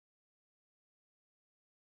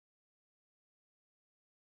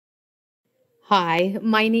Hi,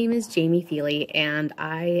 my name is Jamie Feeley, and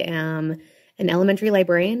I am an elementary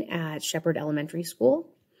librarian at Shepherd Elementary School.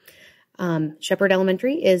 Shepherd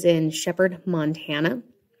Elementary is in Shepherd, Montana,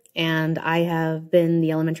 and I have been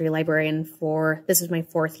the elementary librarian for, this is my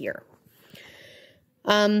fourth year.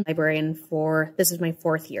 Why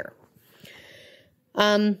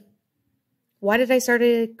did I start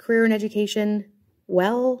a career in education?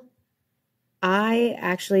 Well, I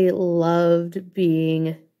actually loved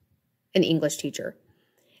being an English teacher.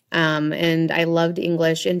 And I loved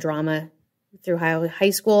English and drama through high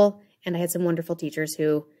school, and I had some wonderful teachers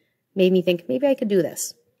who made me think maybe I could do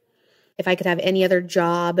this. If I could have any other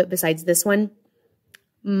job besides this one,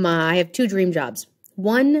 I have two dream jobs.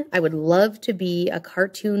 One, I would love to be a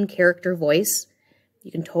cartoon character voice.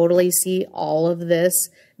 You can totally see all of this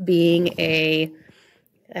being a,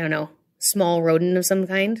 I don't know, small rodent of some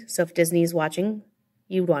kind. So if Disney's watching,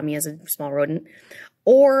 you'd want me as a small rodent.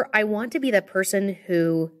 Or I want to be that person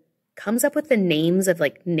who comes up with the names of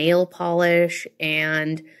like nail polish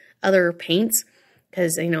and other paints.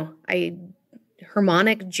 Because, you know,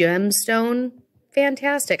 harmonic gemstone,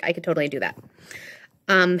 fantastic. I could totally do that.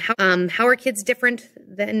 How are kids different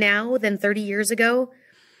now than 30 years ago?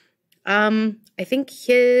 I think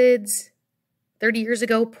kids 30 years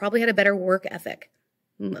ago probably had a better work ethic.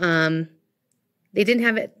 They didn't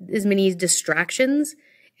have as many distractions,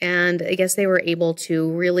 and I guess they were able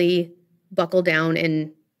to really buckle down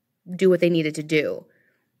and do what they needed to do.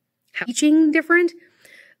 Teaching different?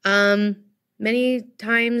 Many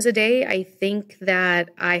times a day, I think that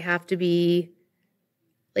I have to be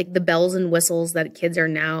like the bells and whistles that kids are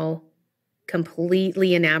now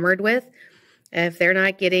completely enamored with. If they're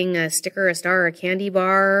not getting a sticker, a star, a candy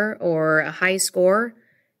bar, or a high score,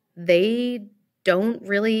 they don't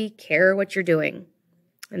really care what you're doing.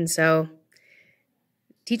 And so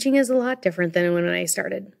teaching is a lot different than when I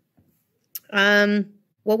started.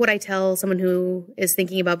 What would I tell someone who is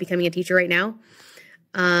thinking about becoming a teacher right now?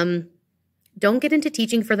 Don't get into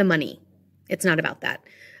teaching for the money. It's not about that.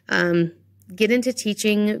 Get into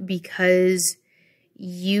teaching because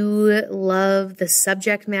you love the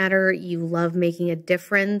subject matter, you love making a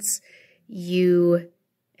difference, you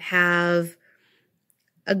have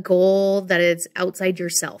a goal that is outside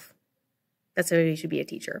yourself. That's how you should be a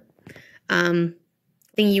teacher.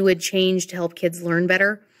 Thing you would change to help kids learn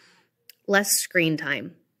better, less screen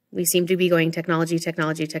time. We seem to be going technology,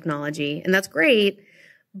 technology, technology, and that's great,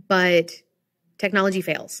 but technology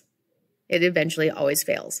fails. It eventually always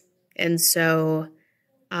fails. And so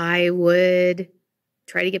I would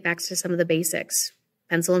try to get back to some of the basics.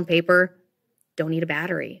 Pencil and paper don't need a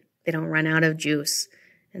battery. They don't run out of juice.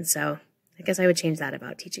 And so I guess I would change that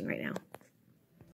about teaching right now.